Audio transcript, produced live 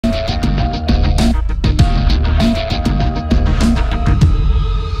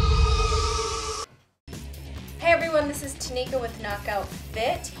Knockout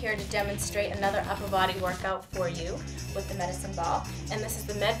Fit, here to demonstrate another upper body workout for you with the medicine ball. And this is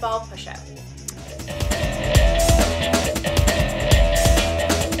the med ball push-up.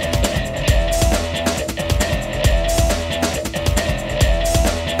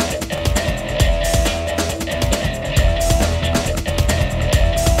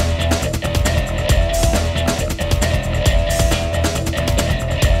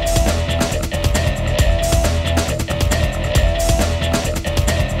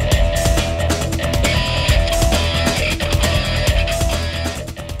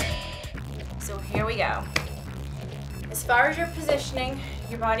 Here we go. As far as your positioning,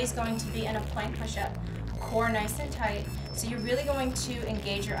 your body's going to be in a plank push-up, core nice and tight, so you're really going to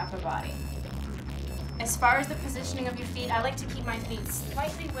engage your upper body. As far as the positioning of your feet, I like to keep my feet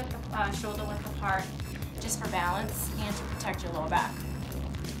slightly shoulder width apart, just for balance and to protect your lower back.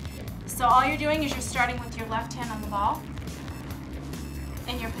 So all you're doing is you're starting with your left hand on the ball,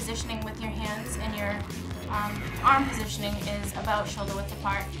 and your positioning with your hands and your arm positioning is about shoulder width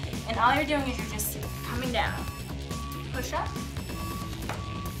apart. And all you're doing is you're just coming down. Push up.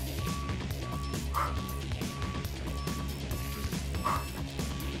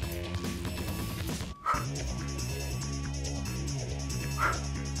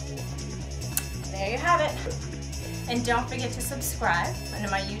 There you have it. And don't forget to subscribe under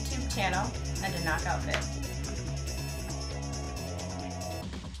my YouTube channel under Knockout Fit.